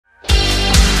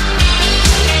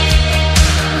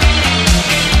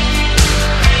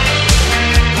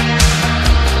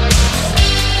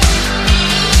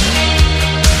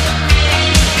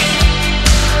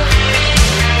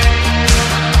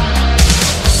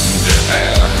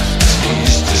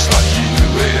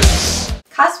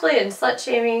cosplay and slut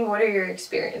shaming, what are your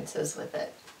experiences with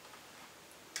it?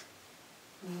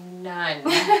 None.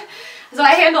 So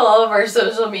I handle all of our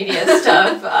social media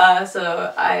stuff,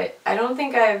 so I don't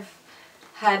think I've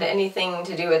had anything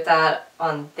to do with that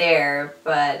on there,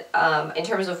 but in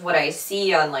terms of what I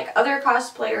see on like other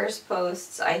cosplayers'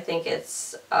 posts, I think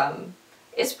it's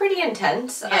pretty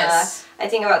intense. Yes. I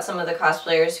think about some of the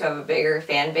cosplayers who have a bigger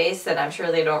fan base, and I'm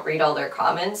sure they don't read all their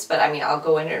comments, but I mean, I'll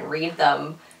go in and read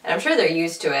them, and I'm sure they're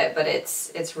used to it, but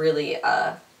it's really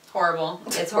horrible.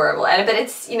 It's horrible, but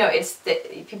it's, you know,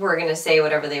 people are gonna say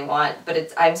whatever they want,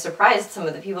 but I'm surprised some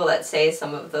of the people that say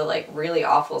some of the like really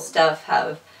awful stuff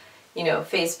have, you know,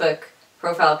 Facebook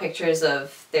profile pictures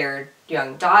of their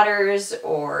young daughters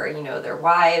or, you know, their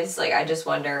wives. Like, I just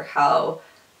wonder, how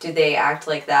do they act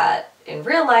like that in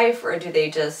real life, or do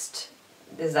they just,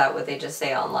 is that what they just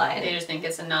say online? They just think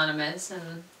it's anonymous,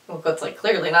 and well, it's like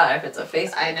clearly not if it's a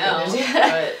Facebook I know, page.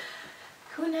 but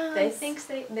who knows? they think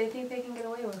they can get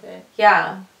away with it.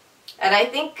 Yeah. And I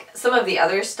think some of the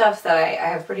other stuff that I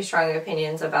have pretty strong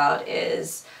opinions about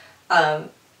is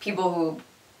people who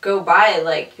go buy,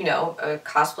 like, you know, a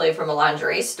cosplay from a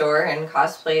lingerie store and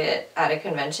cosplay it at a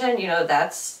convention. You know,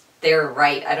 that's their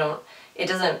right. It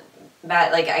doesn't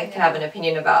matter, like, I can have an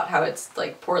opinion about how it's,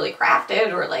 like, poorly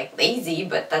crafted or, like, lazy,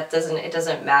 but it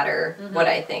doesn't matter what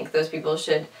I think. Those people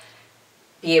should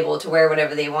be able to wear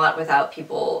whatever they want without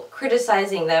people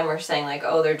criticizing them or saying, like,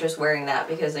 oh, they're just wearing that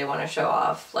because they want to show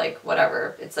off, like,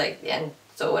 whatever. It's like, and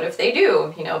so what if they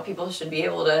do? You know, people should be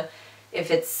able to, if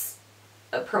it's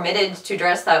permitted to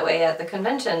dress that way at the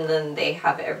convention, then they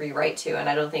have every right to, and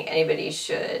I don't think anybody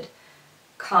should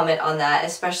comment on that,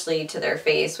 especially to their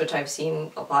face, which I've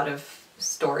seen a lot of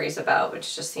stories about,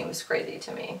 which just seems crazy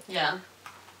to me. Yeah.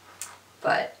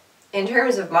 But in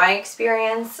terms of my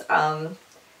experience,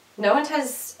 no one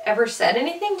has ever said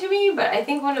anything to me, but I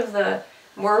think one of the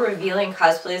more revealing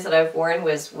cosplays that I've worn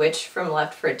was Witch from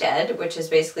Left 4 Dead, which is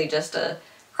basically just a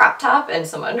crop top and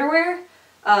some underwear.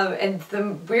 And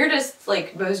the weirdest,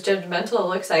 like, most judgmental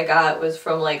looks I got was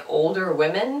from, like, older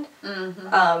women.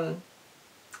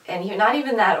 And you're not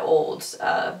even that old.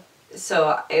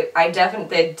 So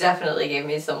they definitely gave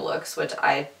me some looks, which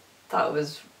I thought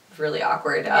was really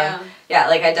awkward. Yeah,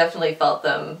 like, I definitely felt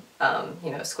them,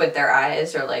 you know, squint their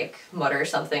eyes or, like, mutter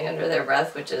something under their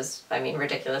breath, which is, I mean,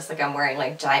 ridiculous. Like, I'm wearing,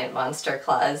 like, giant monster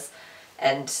claws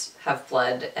and have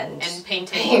blood and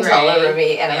paint all over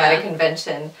me, and I'm at a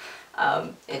convention.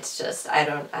 It's just,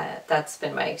 that's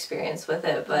been my experience with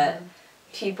it, but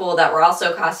people that were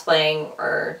also cosplaying,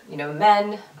 or, you know,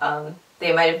 men,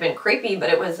 they might have been creepy, but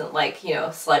it wasn't like, you know,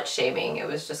 slut shaming. It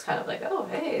was just kind of like, oh,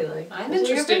 hey, like, I'm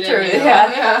interested in you.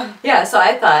 Yeah, so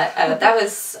I thought that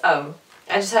was, I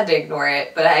just had to ignore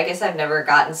it, but I guess I've never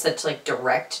gotten such, like,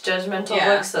 direct judgmental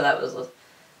looks, so that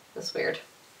was weird.